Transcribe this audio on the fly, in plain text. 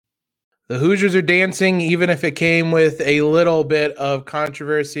The Hoosiers are dancing, even if it came with a little bit of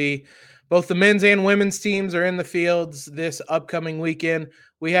controversy. Both the men's and women's teams are in the fields this upcoming weekend.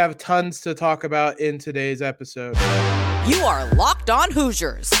 We have tons to talk about in today's episode. You are Locked On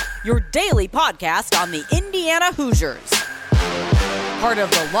Hoosiers, your daily podcast on the Indiana Hoosiers. Part of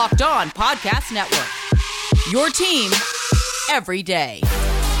the Locked On Podcast Network, your team every day.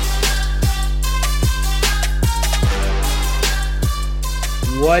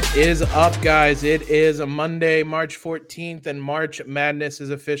 What is up, guys? It is a Monday, March 14th, and March Madness is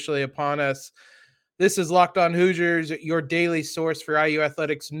officially upon us. This is Locked On Hoosiers, your daily source for IU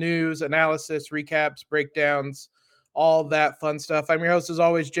athletics news, analysis, recaps, breakdowns, all that fun stuff. I'm your host, as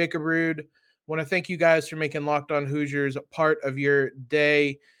always, Jacob Rude. I want to thank you guys for making Locked On Hoosiers part of your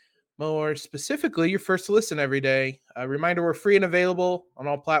day, more specifically, your first listen every day. A reminder, we're free and available on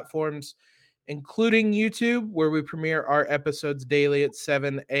all platforms, including YouTube, where we premiere our episodes daily at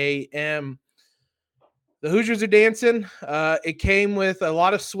 7 a.m. The Hoosiers are dancing. It came with a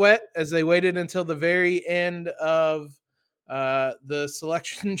lot of sweat as they waited until the very end of the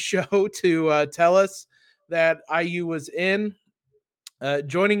selection show to tell us that IU was in.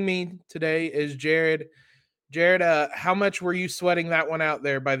 Joining me today is Jared. Jared, how much were you sweating that one out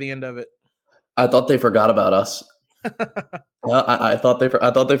there by the end of it? I thought they forgot about us. I thought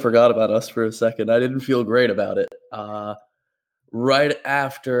they forgot about us for a second. I didn't feel great about it. Right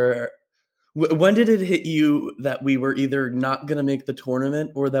after, when did it hit you that we were either not going to make the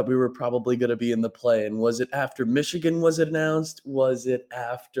tournament or that we were probably going to be in the play-in? Was it after Michigan was announced? Was it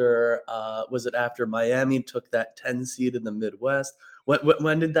after Miami took that 10 seed in the Midwest?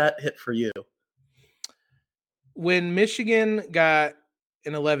 When did that hit for you? When Michigan got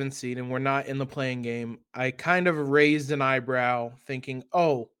an 11 seed and we're not in the playing game, I kind of raised an eyebrow thinking,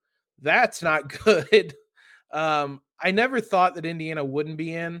 oh, that's not good. I never thought that Indiana wouldn't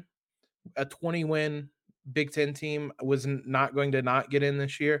be in. A 20-win Big Ten team was not going to not get in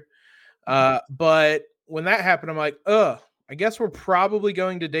this year. But when that happened, I'm like, I guess we're probably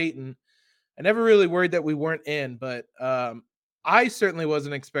going to Dayton. I never really worried that we weren't in, but I certainly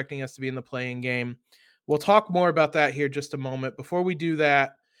wasn't expecting us to be in the playing game. We'll talk more about that here just a moment. Before we do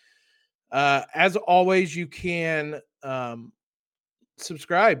that, as always, you can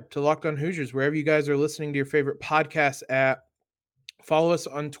subscribe to Locked On Hoosiers wherever you guys are listening to your favorite podcast app. Follow us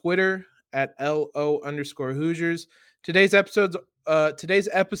on Twitter at @LO_Hoosiers. Today's episode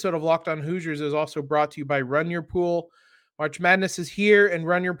of Locked On Hoosiers is also brought to you by Run Your Pool. March Madness is here, and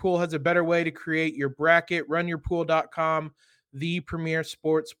Run Your Pool has a better way to create your bracket. RunYourPool.com, the premier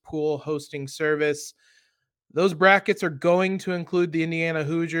sports pool hosting service. Those brackets are going to include the Indiana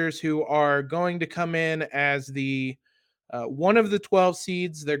Hoosiers, who are going to come in as the one of the 12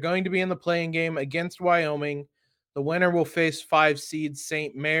 seeds. They're going to be in the playing game against Wyoming. The winner will face 5 seeds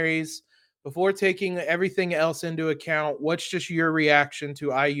St. Mary's. Before taking everything else into account, what's just your reaction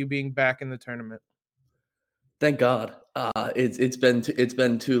to IU being back in the tournament? Thank God. It's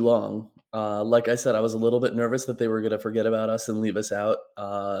been too long. Like I said, I was a little bit nervous that they were going to forget about us and leave us out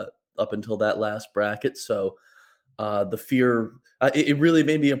up until that last bracket. So the fear, it really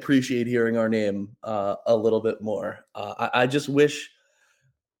made me appreciate hearing our name a little bit more. I just wish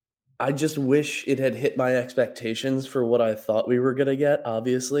it had hit my expectations for what I thought we were going to get.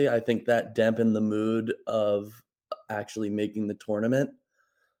 Obviously, I think that dampened the mood of actually making the tournament.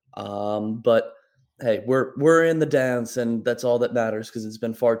 But hey, we're in the dance, and that's all that matters because it's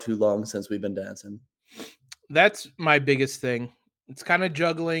been far too long since we've been dancing. That's my biggest thing. It's kind of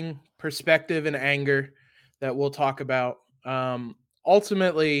juggling perspective and anger that we'll talk about.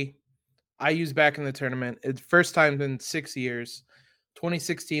 Ultimately, IU's back in the tournament. It's first time in 6 years.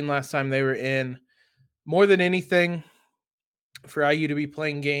 2016 last time they were in. More than anything, for IU to be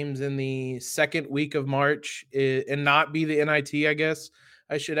playing games in the second week of March and not be the NIT, I guess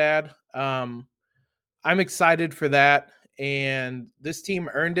I should add. I'm excited for that, and this team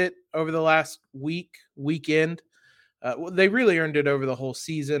earned it over the last weekend. They really earned it over the whole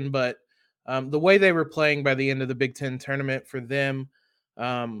season, but the way they were playing by the end of the Big Ten tournament for them,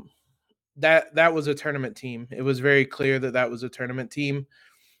 that was a tournament team. It was very clear that was a tournament team.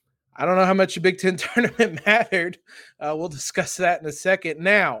 I don't know how much the Big Ten tournament mattered. We'll discuss that in a second.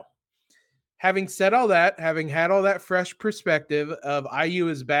 Now, having said all that, having had all that fresh perspective of IU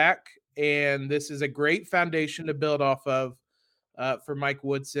is back, and this is a great foundation to build off of for Mike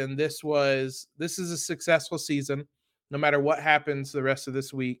Woodson. This is a successful season, no matter what happens the rest of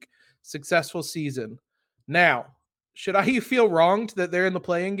this week. Successful season. Now, should IU feel wronged that they're in the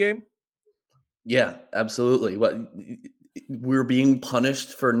playing game? Yeah, absolutely. We're being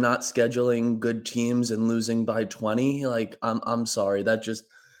punished for not scheduling good teams and losing by 20. Like, I'm sorry. That just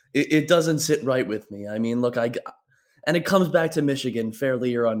it doesn't sit right with me. I mean, look, and it comes back to Michigan,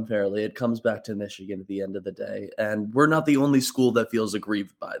 fairly or unfairly. It comes back to Michigan at the end of the day, and we're not the only school that feels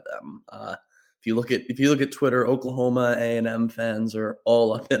aggrieved by them. If you look at Twitter, Oklahoma A&M fans are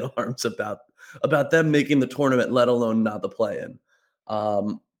all up in arms about them making the tournament, let alone not the play-in.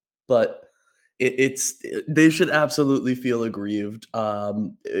 But they should absolutely feel aggrieved.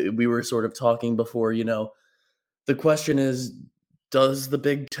 We were sort of talking before, the question is, does the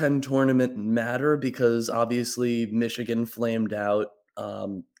Big Ten tournament matter? Because obviously Michigan flamed out,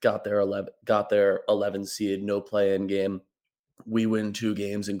 got their 11 seed, no play-in game. We win 2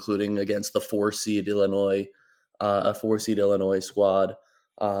 games, including against the 4-seed Illinois, a 4-seed Illinois squad.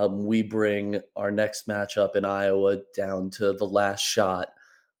 We bring our next matchup in Iowa down to the last shot,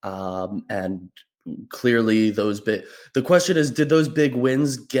 and clearly the question is, did those big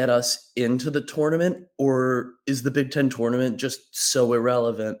wins get us into the tournament, or is the Big Ten tournament just so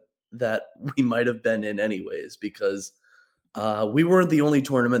irrelevant that we might have been in anyways? Because we weren't the only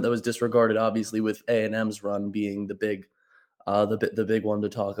tournament that was disregarded, obviously, with A&M's run being the big one to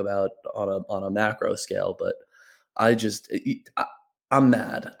talk about on a macro scale. But I'm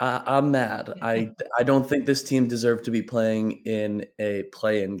mad. I'm mad. I don't think this team deserved to be playing in a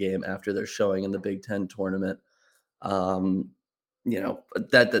play-in game after their showing in the Big Ten tournament. That's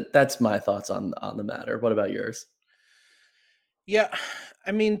my thoughts on the matter. What about yours? Yeah,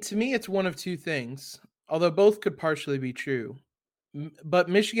 I mean, to me, it's one of two things, although both could partially be true. But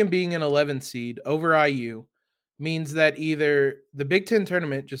Michigan being an 11 seed over IU means that either the Big Ten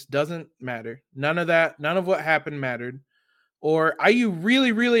tournament just doesn't matter. None of what happened mattered. Or IU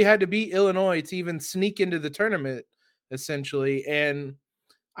really, really had to beat Illinois to even sneak into the tournament, essentially. And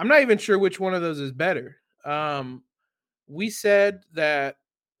I'm not even sure which one of those is better. We said that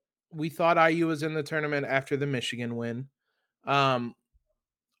we thought IU was in the tournament after the Michigan win.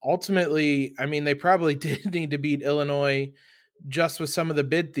 Ultimately, I mean, they probably did need to beat Illinois just with some of the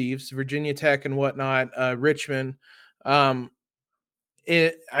bid thieves, Virginia Tech and whatnot, Richmond. Clearly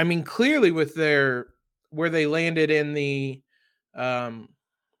with where they landed in the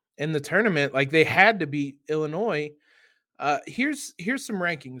tournament, like they had to beat Illinois. Here's some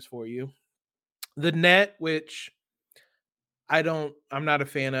rankings for you. The net, which I'm not a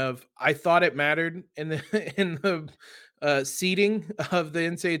fan of. I thought it mattered in the seeding of the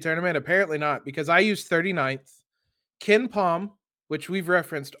NCAA tournament. Apparently not, because I used 39th. KenPom, which we've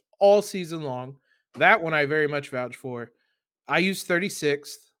referenced all season long, that one I very much vouch for. I used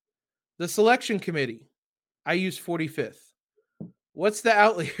 36th. The selection committee, I used 45th. What's the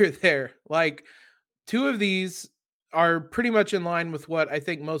outlier there? Like, 2 of these are pretty much in line with what I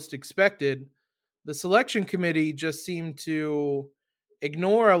think most expected. The selection committee just seemed to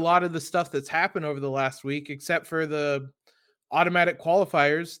ignore a lot of the stuff that's happened over the last week, except for the automatic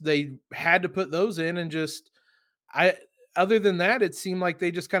qualifiers. They had to put those in, and other than that, it seemed like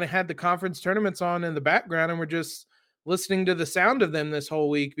they just kind of had the conference tournaments on in the background and were just listening to the sound of them this whole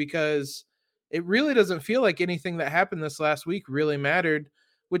week, because it really doesn't feel like anything that happened this last week really mattered,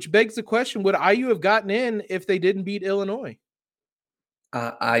 which begs the question, would IU have gotten in if they didn't beat Illinois?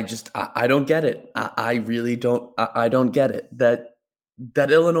 I don't get it. I really don't. I don't get it. That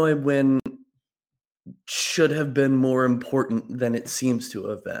Illinois win should have been more important than it seems to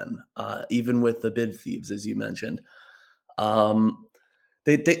have been, even with the bid thieves, as you mentioned.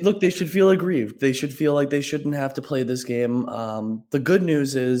 They should feel aggrieved. They should feel like they shouldn't have to play this game. The good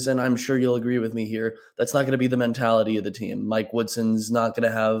news is, and I'm sure you'll agree with me here, that's not going to be the mentality of the team. Mike Woodson's not going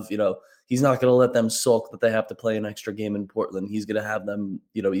to have, he's not going to let them sulk that they have to play an extra game in Portland. He's going to have them,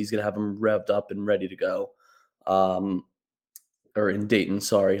 he's going to have them revved up and ready to go. Or in Dayton,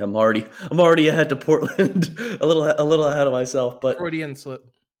 sorry. I'm already ahead to Portland, a little ahead of myself, but Freudian slip.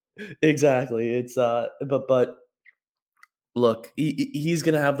 Exactly. It's but look, he's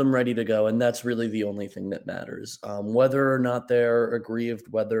going to have them ready to go, and that's really the only thing that matters. Whether or not they're aggrieved,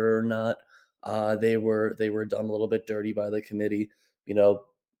 whether or not they were done a little bit dirty by the committee,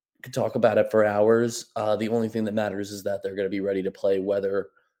 could talk about it for hours. The only thing that matters is that they're going to be ready to play, whether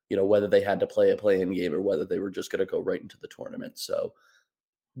they had to play a play-in game or whether they were just going to go right into the tournament. So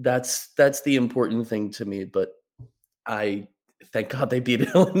that's the important thing to me. But I thank God they beat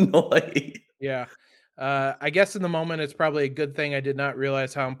Illinois. Yeah. I guess in the moment, it's probably a good thing I did not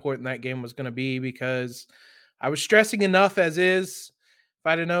realize how important that game was going to be, because I was stressing enough as is. If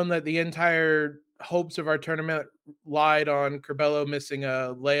I'd have known that the entire hopes of our tournament lied on Curbelo missing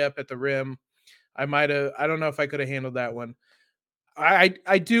a layup at the rim, I don't know if I could have handled that one.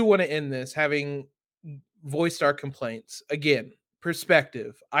 I do want to end this having voiced our complaints. Again,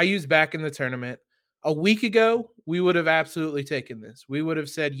 perspective. I use back in the tournament. A week ago, we would have absolutely taken this. We would have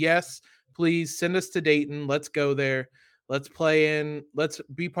said, yes, please send us to Dayton. Let's go there. Let's play in. Let's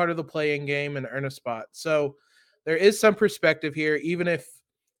be part of the play-in game and earn a spot. So there is some perspective here, even if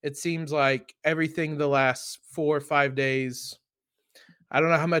it seems like everything the last 4 or 5 days, I don't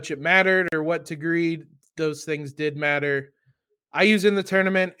know how much it mattered or what degree those things did matter. IU's in the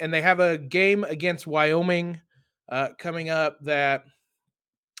tournament, and they have a game against Wyoming coming up that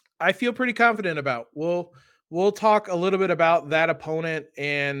I feel pretty confident about. We'll talk a little bit about that opponent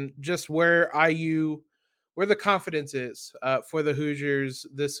and just where the confidence is for the Hoosiers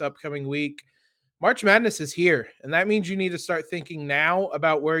this upcoming week. March Madness is here, and that means you need to start thinking now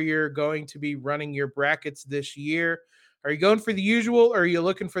about where you're going to be running your brackets this year. Are you going for the usual, or are you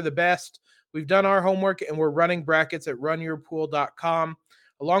looking for the best? We've done our homework, and we're running brackets at runyourpool.com.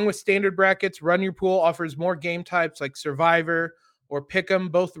 Along with standard brackets, Run Your Pool offers more game types like Survivor or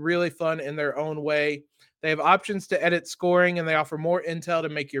Pick'em, both really fun in their own way. They have options to edit scoring, and they offer more intel to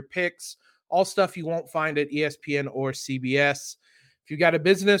make your picks, all stuff you won't find at ESPN or CBS. If you got a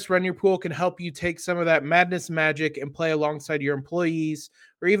business, Run Your Pool can help you take some of that madness magic and play alongside your employees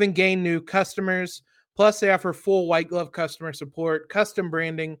or even gain new customers. Plus, they offer full white glove customer support, custom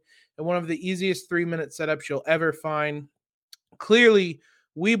branding, and one of the easiest 3-minute setups you'll ever find. Clearly,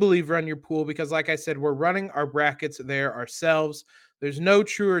 we believe Run Your Pool because, like I said, we're running our brackets there ourselves. There's no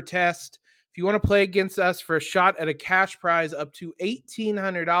truer test. If you want to play against us for a shot at a cash prize up to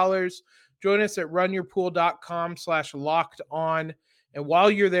 $1,800, join us at runyourpool.com/locked-on. And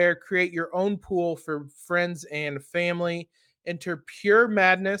while you're there, create your own pool for friends and family. Enter Pure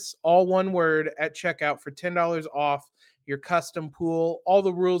Madness, all one word, at checkout for $10 off your custom pool. All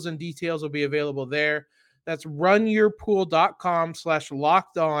the rules and details will be available there. That's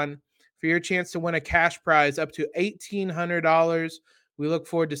runyourpool.com/locked-on for your chance to win a cash prize up to $1,800. We look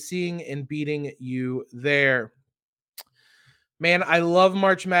forward to seeing and beating you there. Man, I love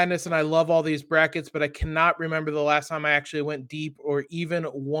March Madness and I love all these brackets, but I cannot remember the last time I actually went deep or even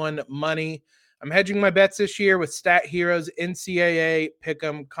won money. I'm hedging my bets this year with Stat Heroes NCAA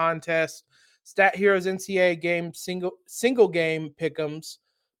Pick'em contest. Stat Heroes NCAA game single game Pick'ems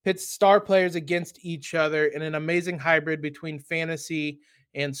pits star players against each other in an amazing hybrid between fantasy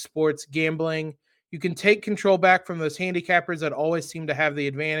and sports gambling. You can take control back from those handicappers that always seem to have the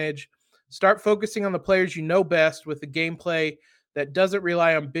advantage. Start focusing on the players you know best with the gameplay that doesn't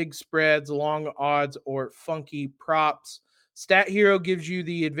rely on big spreads, long odds, or funky props. Stat Hero gives you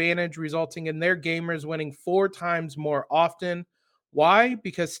the advantage, resulting in their gamers winning 4 times more often. Why?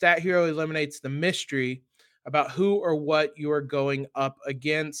 Because Stat Hero eliminates the mystery about who or what you are going up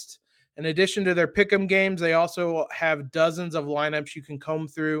against. In addition to their pick'em games, they also have dozens of lineups you can comb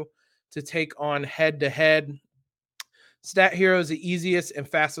through to take on head-to-head. Stat Hero is the easiest and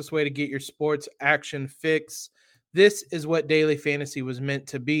fastest way to get your sports action fix. This is what daily fantasy was meant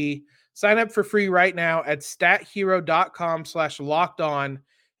to be. Sign up for free right now at stathero.com/locked-on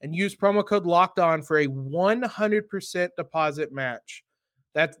and use promo code LOCKEDON for a 100% deposit match.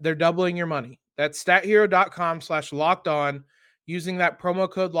 They're doubling your money. That's stathero.com/locked-on, using that promo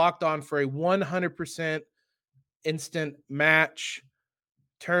code LOCKEDON for a 100% instant match.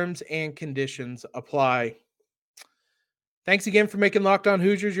 Terms and conditions apply. Thanks again for making Locked On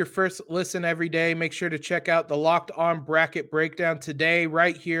Hoosiers your first listen every day. Make sure to check out the Locked On Bracket Breakdown today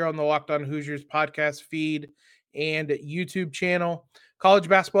right here on the Locked On Hoosiers podcast feed and YouTube channel. College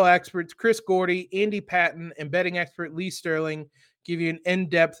basketball experts Chris Gordy, Andy Patton, and betting expert Lee Sterling give you an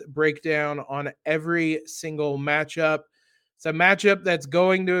in-depth breakdown on every single matchup. It's a matchup that's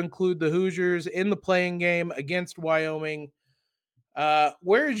going to include the Hoosiers in the playing game against Wyoming.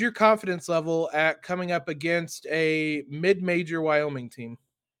 Where is your confidence level at coming up against a mid-major Wyoming team?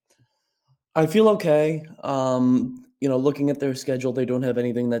 I feel okay. Looking at their schedule, they don't have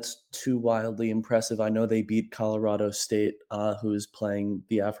anything that's too wildly impressive. I know they beat Colorado State, who's playing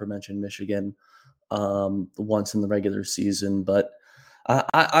the aforementioned Michigan once in the regular season, but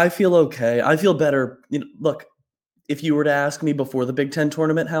I feel okay. I feel better. Look, if you were to ask me before the Big Ten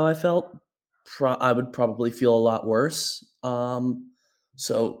tournament how I felt, I would probably feel a lot worse.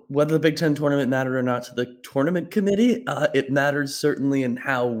 So whether the Big Ten tournament mattered or not to the tournament committee, it matters certainly in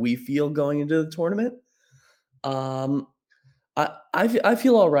how we feel going into the tournament. I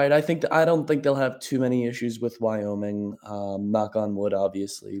feel all right. I don't think they'll have too many issues with Wyoming. Knock on wood,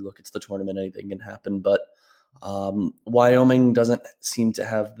 obviously. Look, it's the tournament; anything can happen. But Wyoming doesn't seem to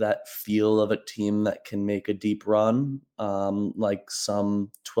have that feel of a team that can make a deep run like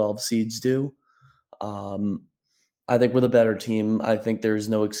some 12 seeds do. I think we're the better team. I think there's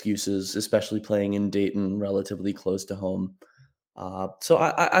no excuses, especially playing in Dayton, relatively close to home. So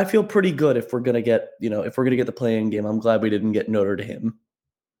I feel pretty good if we're gonna get the play-in game. I'm glad we didn't get Notre Dame.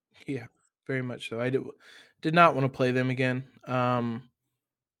 Yeah, very much so. I did not want to play them again.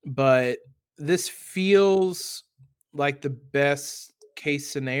 But this feels like the best case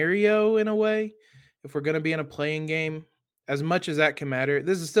scenario in a way. If we're going to be in a playing game, as much as that can matter,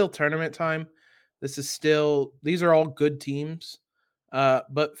 this is still tournament time. These are all good teams.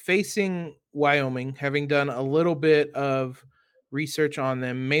 But facing Wyoming, having done a little bit of research on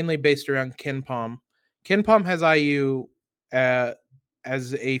them, mainly based around KenPom. KenPom has IU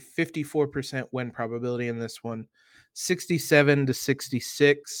as a 54% win probability in this one, 67 to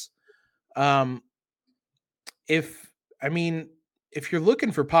 66. Um, if I mean, if you're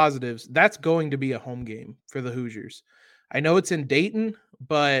looking for positives, that's going to be a home game for the Hoosiers. I know it's in Dayton,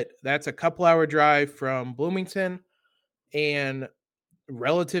 but that's a couple-hour drive from Bloomington, and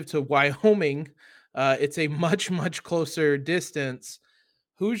relative to Wyoming, it's a much closer distance.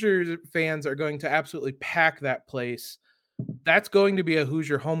 Hoosier fans are going to absolutely pack that place. That's going to be a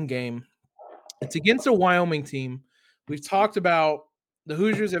Hoosier home game. It's against a Wyoming team. We've talked about the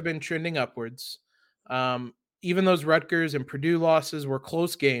Hoosiers have been trending upwards. Even those Rutgers and Purdue losses were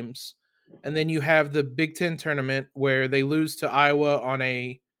close games. And then you have the Big Ten tournament where they lose to Iowa on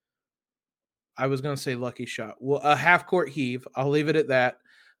I was going to say lucky shot. Well, a half-court heave. I'll leave it at that.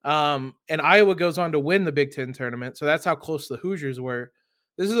 And Iowa goes on to win the Big Ten tournament. So that's how close the Hoosiers were.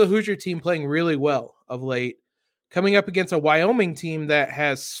 This is a Hoosier team playing really well of late, coming up against a Wyoming team that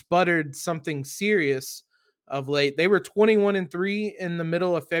has sputtered something serious of late. They were 21-3 in the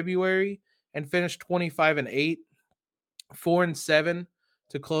middle of February and finished 25-8, 4-7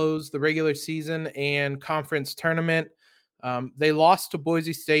 to close the regular season and conference tournament. They lost to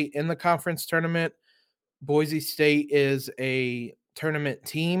Boise State in the conference tournament. Boise State is a tournament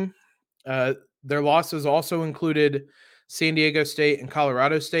team. Their losses also included San Diego State and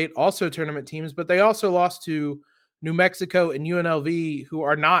Colorado State, also tournament teams, but they also lost to New Mexico and UNLV, who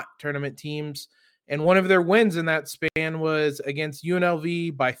are not tournament teams. And one of their wins in that span was against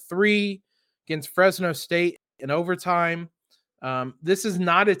UNLV by 3, against Fresno State in overtime. This is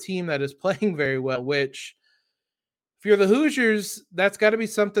not a team that is playing very well, which if you're the Hoosiers, that's got to be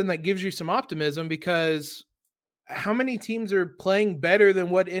something that gives you some optimism, because how many teams are playing better than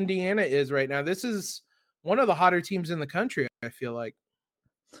what Indiana is right now? This is one of the hotter teams in the country, I feel like.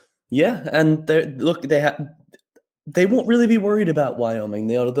 Yeah, and they won't really be worried about Wyoming.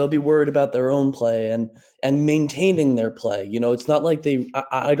 They'll be worried about their own play and maintaining their play. It's not like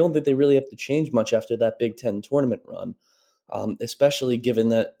I don't think they really have to change much after that Big Ten tournament run, especially given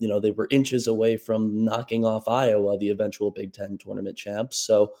that they were inches away from knocking off Iowa, the eventual Big Ten tournament champs.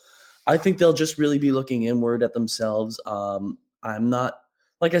 So I think they'll just really be looking inward at themselves. I'm not.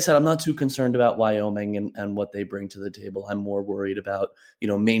 Like I said, I'm not too concerned about Wyoming and what they bring to the table. I'm more worried about,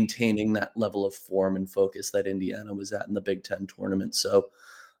 maintaining that level of form and focus that Indiana was at in the Big Ten tournament. So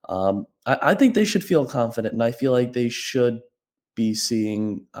I think they should feel confident, and I feel like they should be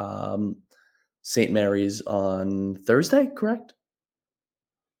seeing St. Mary's on Thursday, correct?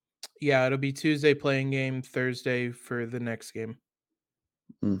 Yeah, it'll be Tuesday playing game, Thursday for the next game.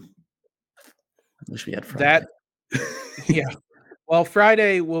 I wish we had Friday. Yeah. Well,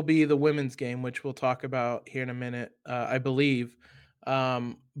 Friday will be the women's game, which we'll talk about here in a minute, I believe.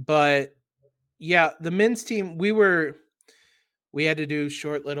 But yeah, the men's team, we had to do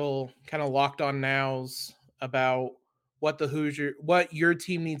short little kind of locked on nows about what your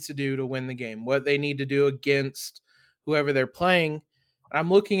team needs to do to win the game, what they need to do against whoever they're playing. I'm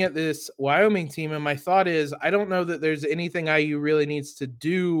looking at this Wyoming team, and my thought is, I don't know that there's anything IU really needs to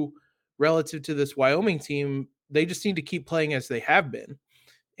do relative to this Wyoming team. They just need to keep playing as they have been.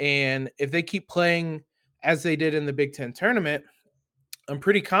 And if they keep playing as they did in the Big Ten tournament, I'm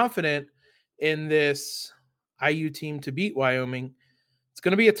pretty confident in this IU team to beat Wyoming. It's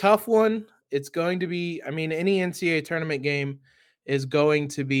going to be a tough one. It's going to be, any NCAA tournament game is going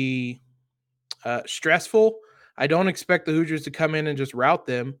to be stressful. I don't expect the Hoosiers to come in and just rout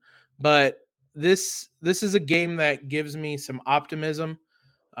them, but this is a game that gives me some optimism.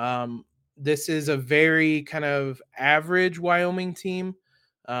 This is a very kind of average Wyoming team.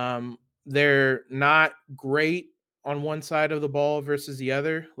 They're not great on one side of the ball versus the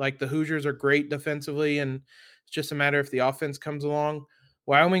other. Like the Hoosiers are great defensively, and it's just a matter if the offense comes along.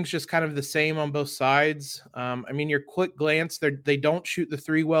 Wyoming's just kind of the same on both sides. Your quick glance, they don't shoot the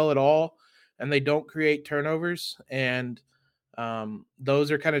three well at all, and they don't create turnovers. And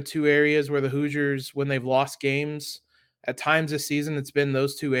those are kind of two areas where the Hoosiers, when they've lost games, at times this season, it's been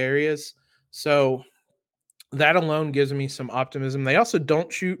those two areas. So that alone gives me some optimism. They also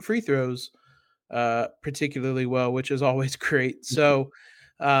don't shoot free throws. particularly well, which is always great. So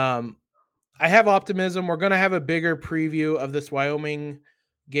I have optimism. We're going to have a bigger preview of this Wyoming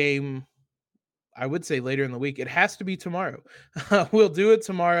game, I would say later in the week. It has to be tomorrow. We'll do it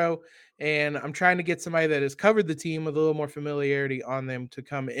tomorrow. And I'm trying to get somebody that has covered the team with a little more familiarity on them to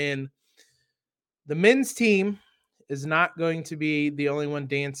come in. The men's team is not going to be the only one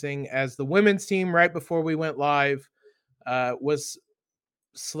dancing, as the women's team, right before we went live, was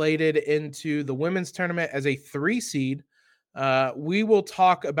slated into the women's tournament as a 3 seed. We will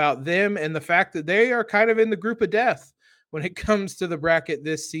talk about them and the fact that they are kind of in the group of death when it comes to the bracket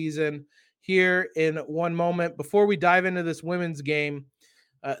this season here in one moment. Before we dive into this women's game,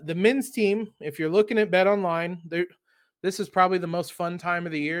 the men's team, if you're looking at Bet Online, this is probably the most fun time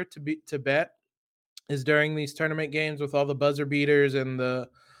of the year to bet, is during these tournament games with all the buzzer beaters and the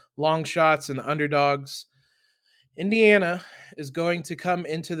long shots and the underdogs. Indiana is going to come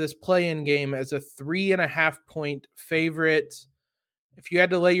into this play-in game as a 3.5 point favorite. If you had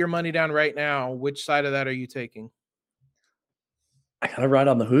to lay your money down right now, which side of that are you taking? I gotta ride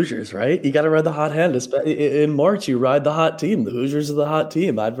on the Hoosiers, right? You gotta ride the hot hand. In March, you ride the hot team. The Hoosiers are the hot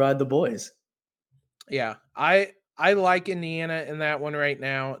team. I'd ride the boys. Yeah, I like Indiana in that one right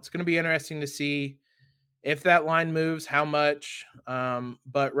now. It's going to be interesting to see if that line moves, how much.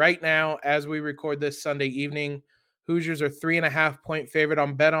 But right now, as we record this Sunday evening, Hoosiers are 3.5 point favorite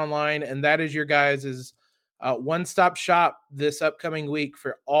on Bet Online, and that is your guys' one-stop shop this upcoming week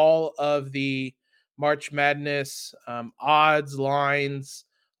for all of the March Madness odds, lines,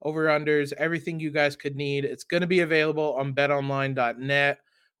 over-unders, everything you guys could need. It's going to be available on betonline.net.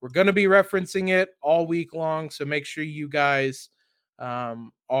 We're going to be referencing it all week long, so make sure you guys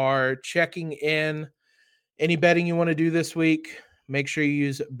are checking in. Any betting you want to do this week, make sure you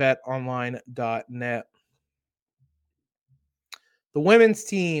use betonline.net. The women's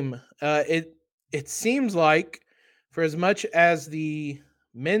team, it seems like for as much as the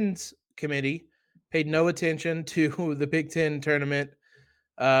men's committee paid no attention to the Big Ten tournament,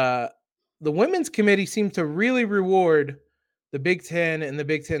 the women's committee seemed to really reward the Big Ten and the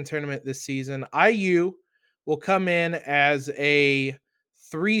Big Ten tournament this season. IU will come in as a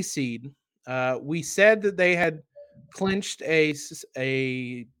 3 seed. We said that they had clinched a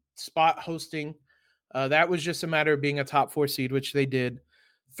spot hosting. That was just a matter of being a top 4 seed, which they did.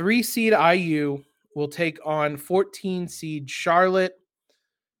 3 seed IU will take on 14 seed Charlotte.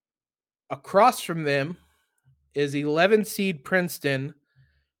 Across from them is 11 seed Princeton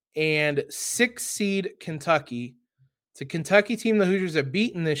and 6 seed Kentucky. It's a Kentucky team the Hoosiers have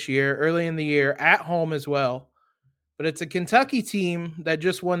beaten this year, early in the year, at home as well. But it's a Kentucky team that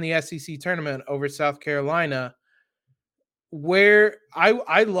just won the SEC tournament over South Carolina, where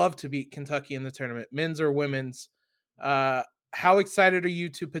I love to beat Kentucky in the tournament, men's or women's. How excited are you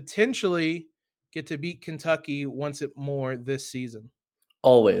to potentially get to beat Kentucky once more this season?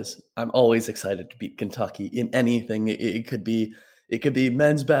 Always. I'm always excited to beat Kentucky in anything. It could be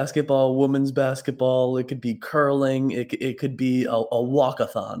men's basketball, women's basketball. It could be curling. It could be a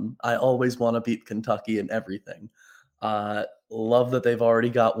walkathon. I always want to beat Kentucky in everything. Love that they've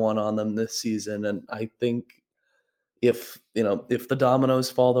already got one on them this season, and I think if the dominoes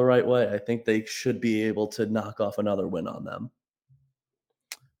fall the right way, I think they should be able to knock off another win on them.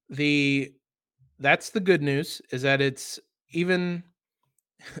 That's the good news, is that it's even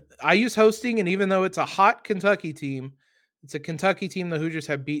IU's hosting, and even though it's a hot Kentucky team, it's a Kentucky team the Hoosiers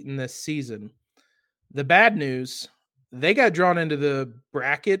have beaten this season. The bad news, they got drawn into the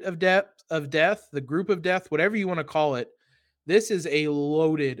bracket of death, the group of death, whatever you want to call it. This is a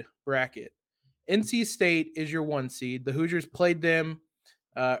loaded bracket. NC State is your 1 seed. The Hoosiers played them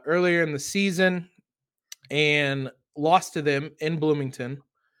earlier in the season and lost to them in Bloomington.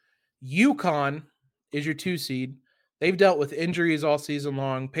 UConn is your 2 seed. They've dealt with injuries all season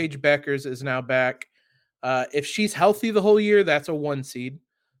long. Paige Beckers is now back. If she's healthy the whole year, that's a 1 seed.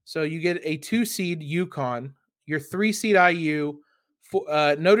 So you get a 2 seed UConn, your 3 seed IU.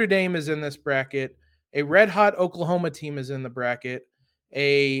 Notre Dame is in this bracket. A red-hot Oklahoma team is in the bracket.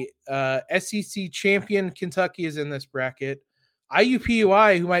 A SEC champion Kentucky is in this bracket.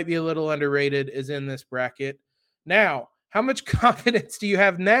 IUPUI, who might be a little underrated, is in this bracket. Now, how much confidence do you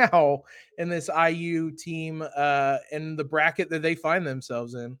have now in this IU team in the bracket that they find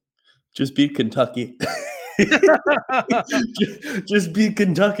themselves in? Just beat Kentucky. just beat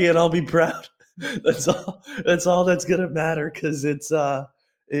Kentucky and I'll be proud. That's all that's gonna matter, because it's hell.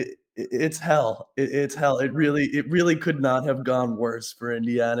 It's hell. It really could not have gone worse for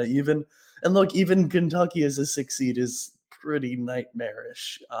Indiana. Even Kentucky as a 6 seed is pretty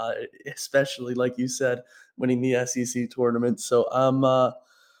nightmarish, especially like you said, winning the SEC tournament. So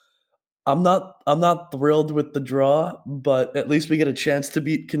I'm not thrilled with the draw, but at least we get a chance to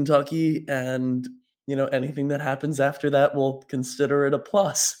beat Kentucky, and anything that happens after that, we'll consider it a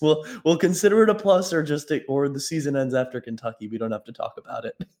plus. We'll consider it a plus, or the season ends after Kentucky. We don't have to talk about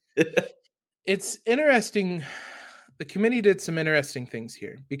it. It's interesting. The committee did some interesting things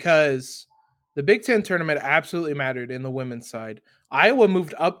here because the Big Ten tournament absolutely mattered in the women's side. Iowa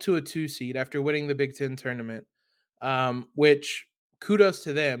moved up to a 2 seed after winning the Big Ten tournament, which kudos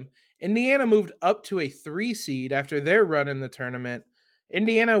to them. Indiana moved up to a 3 seed after their run in the tournament.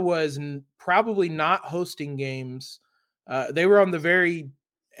 Indiana was probably not hosting games. They were on the very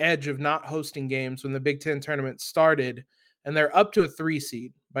edge of not hosting games when the Big Ten tournament started, and they're up to a 3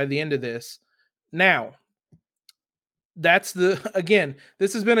 seed by the end of this. Now, this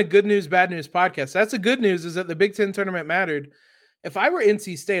has been a good news, bad news podcast. That's the good news, is that the Big Ten tournament mattered. If I were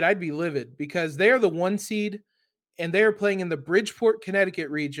NC State, I'd be livid because they are the 1 seed and they are playing in the Bridgeport, Connecticut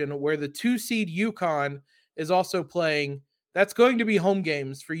region where the 2 seed UConn is also playing. That's going to be home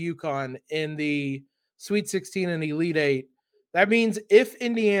games for UConn in the Sweet 16 and Elite 8. That means if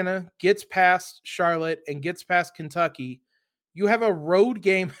Indiana gets past Charlotte and gets past Kentucky, you have a road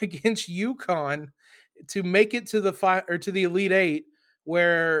game against UConn to make it to the Elite 8,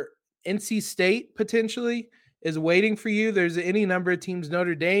 where NC State potentially is waiting for you. There's any number of teams.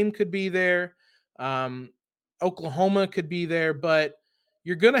 Notre Dame could be there. Oklahoma could be there, but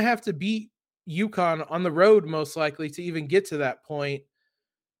you're going to have to beat UConn on the road most likely to even get to that point.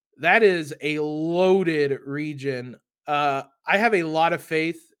 That is a loaded region. I have a lot of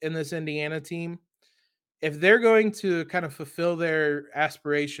faith in this Indiana team. If they're going to kind of fulfill their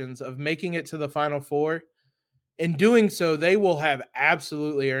aspirations of making it to the Final Four, in doing so, they will have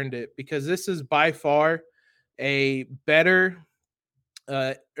absolutely earned it, because this is by far a better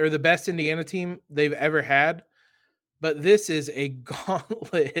or the best Indiana team they've ever had. But this is a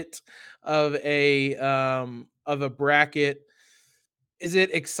gauntlet of a bracket. Is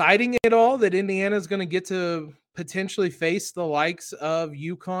it exciting at all that Indiana is going to get to potentially face the likes of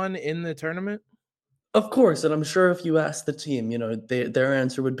UConn in the tournament? Of course, and I'm sure if you ask the team, their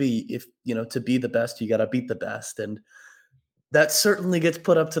answer would be, if to be the best, you got to beat the best, and that certainly gets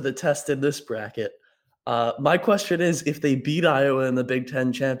put up to the test in this bracket. My question is, if they beat Iowa in the Big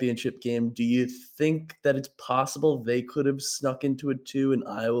Ten championship game, do you think that it's possible they could have snuck into a 2 and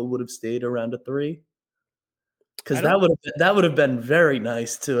Iowa would have stayed around a 3? Because that would have been very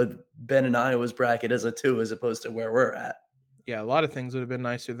nice to have been in Iowa's bracket as a 2 as opposed to where we're at. Yeah, a lot of things would have been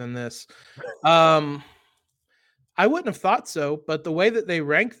nicer than this. I wouldn't have thought so, but the way that they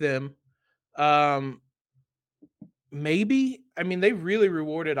rank them, maybe. I mean, they really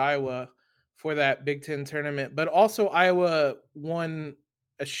rewarded Iowa for that Big Ten tournament, but also Iowa won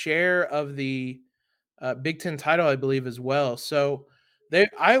a share of the Big Ten title, I believe, as well. So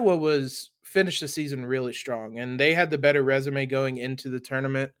Iowa finished the season really strong, and they had the better resume going into the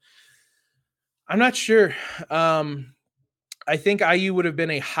tournament. I'm not sure. I think IU would have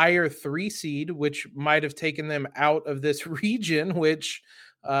been a higher 3 seed, which might have taken them out of this region, which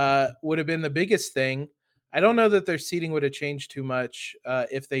would have been the biggest thing. I don't know that their seeding would have changed too much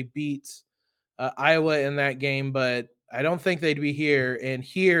if they beat Iowa in that game, but I don't think they'd be here. And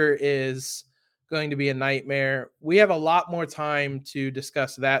here is going to be a nightmare. We have a lot more time to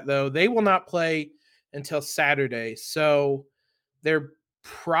discuss that, though. They will not play until Saturday, so there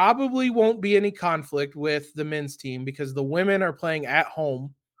probably won't be any conflict with the men's team because the women are playing at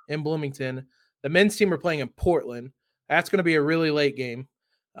home in Bloomington. The men's team are playing in Portland. That's going to be a really late game.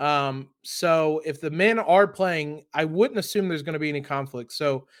 So if the men are playing, I wouldn't assume there's going to be any conflict.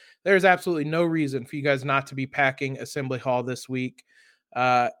 So there's absolutely no reason for you guys not to be packing Assembly Hall this week.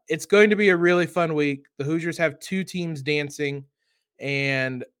 It's going to be a really fun week. The Hoosiers have 2 teams dancing,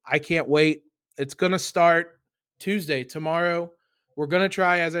 and I can't wait. It's going to start Tuesday, tomorrow. We're going to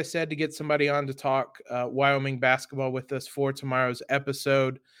try, as I said, to get somebody on to talk Wyoming basketball with us for tomorrow's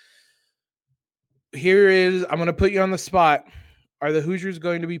episode. I'm going to put you on the spot. Are the Hoosiers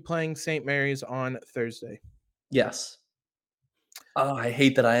going to be playing St. Mary's on Thursday? Yes. Oh, I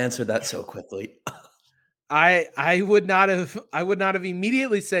hate that I answered that so quickly. I would not have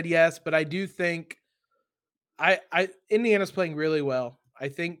immediately said yes, but I do think Indiana's playing really well. I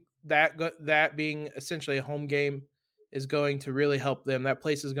think that being essentially a home game is going to really help them. That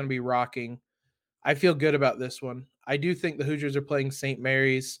place is going to be rocking. I feel good about this one. I do think the Hoosiers are playing St.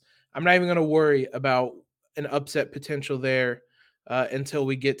 Mary's. I'm not even going to worry about an upset potential there until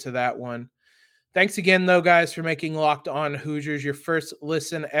we get to that one. Thanks again, though, guys, for making Locked On Hoosiers your first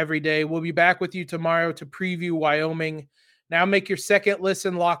listen every day. We'll be back with you tomorrow to preview Wyoming. Now make your second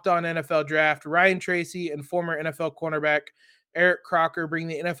listen Locked On NFL Draft. Ryan Tracy and former NFL cornerback Eric Crocker bring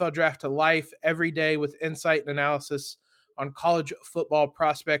the NFL draft to life every day with insight and analysis on college football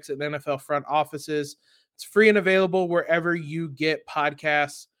prospects and NFL front offices. It's free and available wherever you get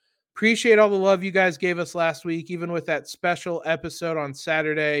podcasts. Appreciate all the love you guys gave us last week, even with that special episode on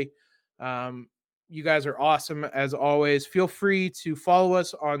Saturday. You guys are awesome as always. Feel free to follow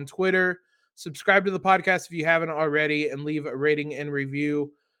us on Twitter, subscribe to the podcast if you haven't already, and leave a rating and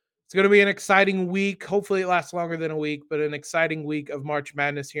review. It's going to be an exciting week. Hopefully it lasts longer than a week, but an exciting week of March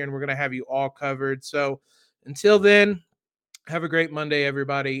Madness here, and we're going to have you all covered. So until then, have a great Monday,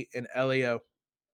 everybody, and LEO.